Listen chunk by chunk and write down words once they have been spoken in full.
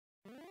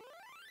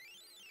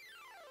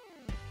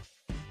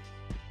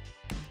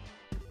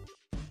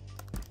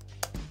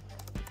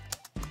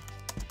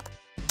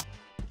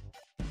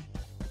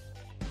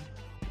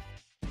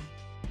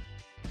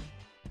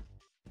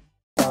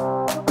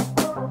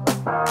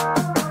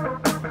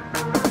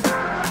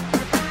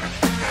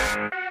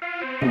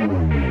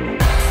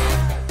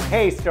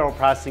Hey, sterile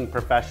processing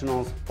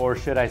professionals, or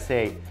should I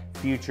say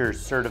future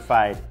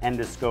certified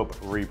endoscope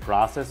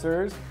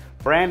reprocessors.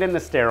 Brandon the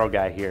Sterile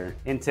Guy here.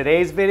 In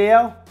today's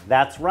video,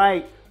 that's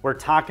right, we're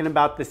talking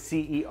about the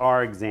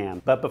CER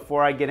exam. But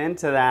before I get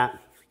into that,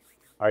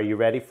 are you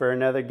ready for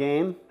another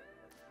game?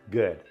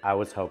 Good, I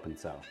was hoping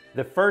so.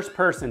 The first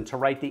person to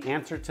write the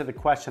answer to the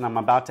question I'm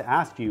about to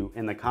ask you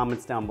in the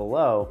comments down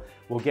below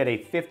will get a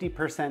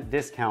 50%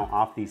 discount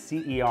off the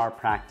CER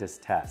practice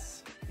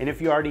tests. And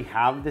if you already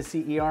have the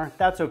CER,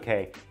 that's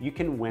okay. You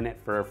can win it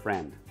for a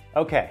friend.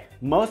 Okay,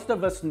 most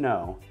of us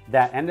know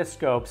that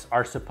endoscopes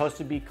are supposed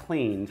to be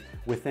cleaned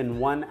within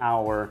 1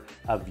 hour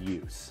of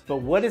use. But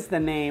what is the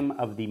name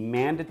of the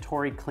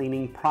mandatory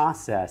cleaning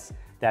process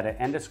that an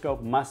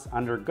endoscope must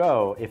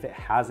undergo if it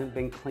hasn't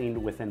been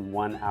cleaned within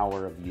 1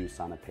 hour of use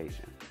on a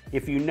patient?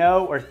 If you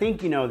know or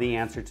think you know the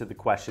answer to the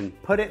question,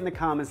 put it in the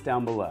comments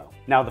down below.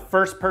 Now, the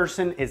first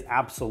person is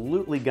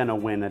absolutely gonna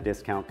win a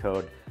discount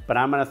code, but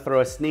I'm gonna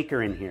throw a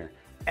sneaker in here.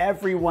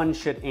 Everyone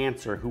should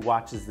answer who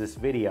watches this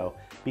video,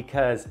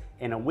 because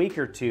in a week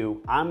or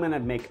two, I'm gonna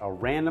make a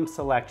random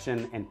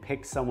selection and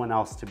pick someone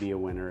else to be a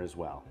winner as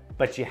well.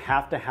 But you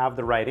have to have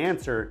the right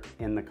answer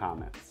in the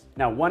comments.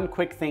 Now, one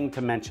quick thing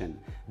to mention,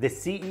 the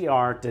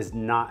CER does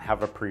not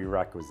have a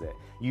prerequisite.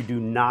 You do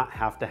not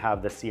have to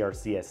have the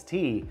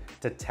CRCST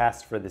to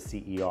test for the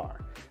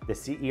CER. The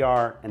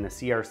CER and the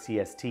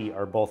CRCST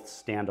are both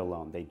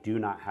standalone. They do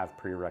not have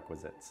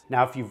prerequisites.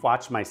 Now, if you've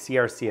watched my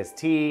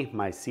CRCST,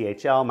 my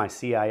CHL, my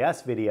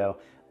CIS video,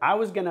 I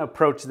was gonna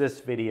approach this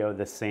video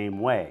the same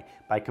way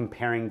by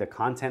comparing the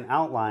content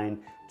outline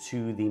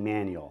to the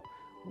manual.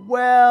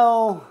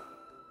 Well,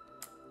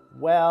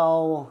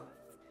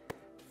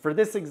 for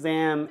this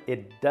exam,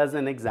 it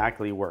doesn't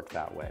exactly work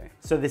that way.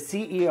 So the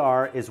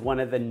CER is one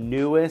of the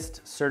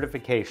newest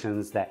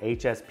certifications that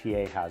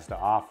HSPA has to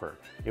offer.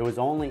 It was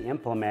only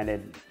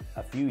implemented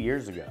a few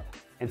years ago.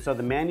 And so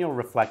the manual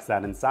reflects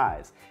that in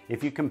size.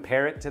 If you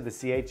compare it to the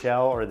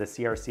CHL or the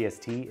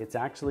CRCST, it's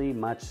actually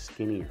much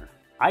skinnier.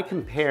 I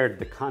compared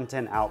the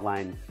content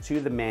outline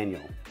to the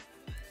manual,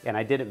 and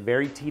I did it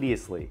very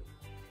tediously.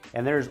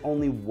 And there's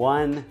only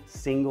one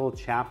single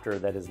chapter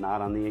that is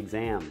not on the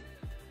exam.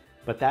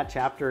 But that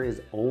chapter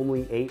is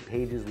only 8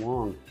 pages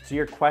long. So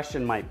your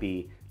question might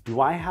be,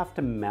 do I have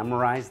to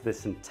memorize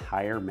this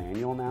entire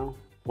manual now?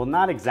 Well,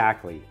 not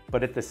exactly,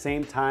 but at the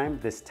same time,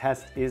 this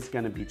test is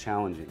gonna be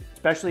challenging,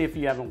 especially if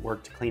you haven't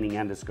worked cleaning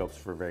endoscopes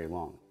for very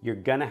long. You're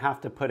gonna have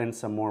to put in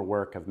some more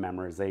work of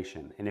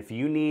memorization. And if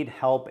you need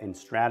help in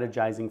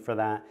strategizing for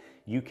that,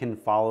 you can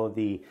follow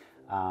the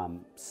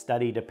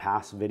study to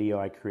pass video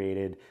I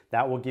created.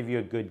 That will give you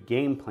a good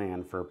game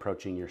plan for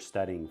approaching your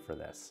studying for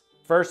this.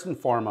 First and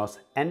foremost,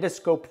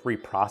 endoscope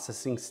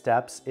reprocessing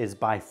steps is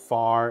by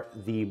far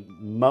the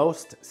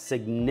most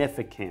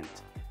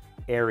significant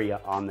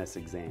area on this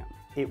exam.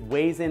 It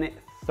weighs in at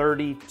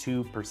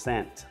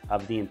 32%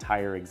 of the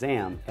entire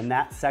exam, and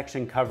that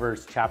section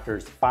covers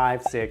chapters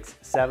 5, 6,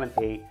 7,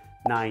 8,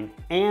 9,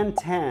 and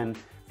 10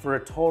 for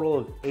a total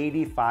of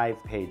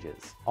 85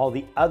 pages. All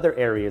the other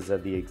areas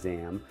of the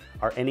exam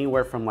are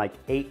anywhere from like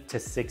 8 to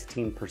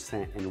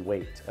 16% in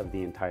weight of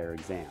the entire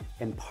exam.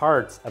 And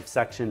parts of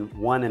section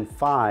 1 and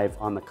 5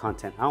 on the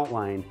content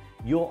outline,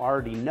 you'll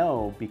already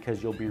know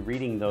because you'll be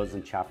reading those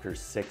in chapters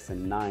 6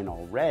 and 9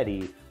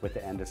 already with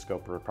the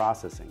endoscope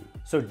reprocessing.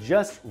 So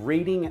just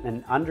reading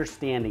and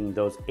understanding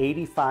those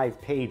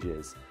 85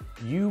 pages,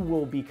 you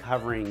will be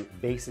covering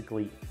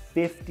basically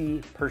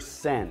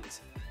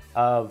 50%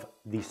 of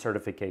the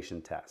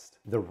certification test.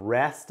 The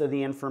rest of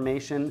the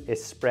information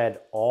is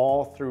spread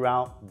all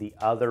throughout the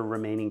other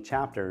remaining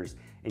chapters,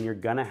 and you're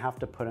gonna have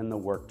to put in the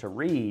work to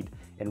read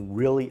and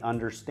really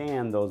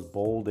understand those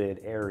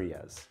bolded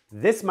areas.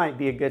 This might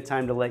be a good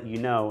time to let you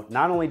know,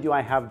 not only do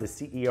I have the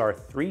CER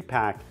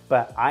 3-pack,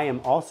 but I am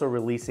also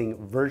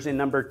releasing version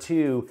number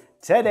 2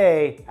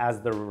 today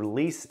as the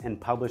release and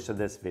publish of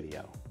this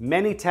video.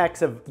 Many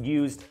techs have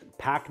used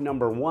pack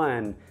number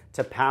 1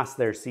 to pass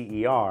their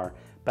CER,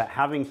 but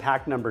having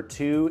pack number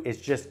 2 is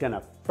just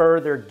gonna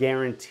further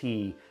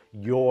guarantee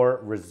your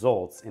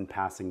results in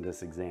passing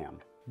this exam.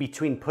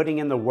 Between putting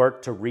in the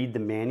work to read the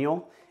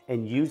manual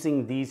and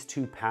using these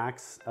 2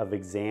 packs of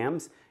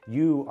exams,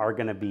 you are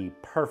gonna be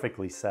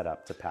perfectly set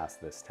up to pass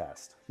this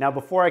test. Now,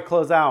 before I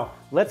close out,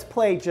 let's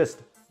play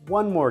just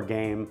one more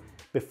game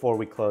before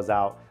we close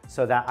out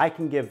so that I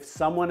can give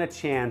someone a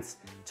chance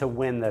to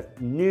win the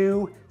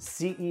new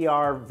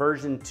CER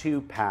version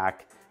 2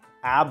 pack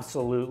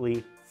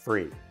absolutely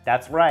free.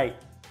 That's right,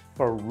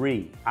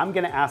 free. I'm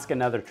gonna ask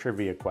another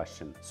trivia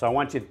question. So I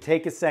want you to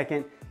take a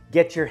second,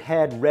 get your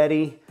head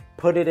ready,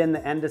 put it in the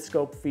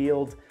endoscope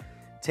field,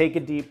 take a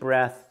deep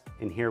breath,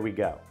 and here we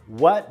go.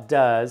 What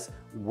does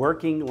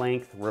working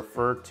length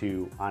refer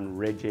to on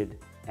rigid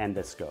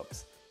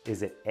endoscopes?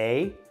 Is it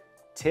A,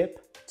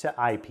 tip to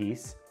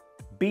eyepiece,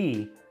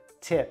 B,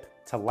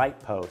 tip to light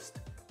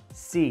post,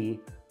 C,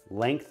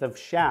 length of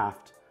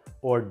shaft,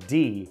 or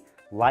D,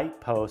 light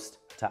post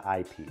to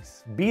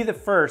eyepiece? Be the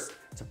first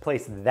to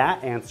place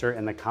that answer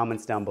in the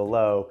comments down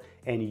below,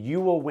 and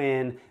you will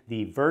win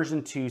the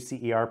version 2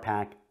 CER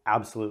pack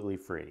absolutely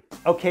free.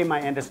 Okay,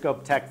 my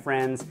endoscope tech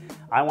friends,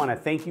 I want to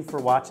thank you for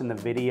watching the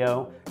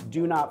video.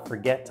 Do not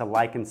forget to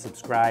like and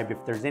subscribe.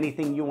 If there's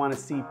anything you want to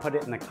see, put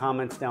it in the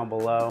comments down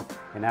below.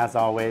 And as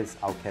always,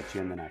 I'll catch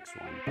you in the next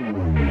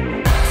one.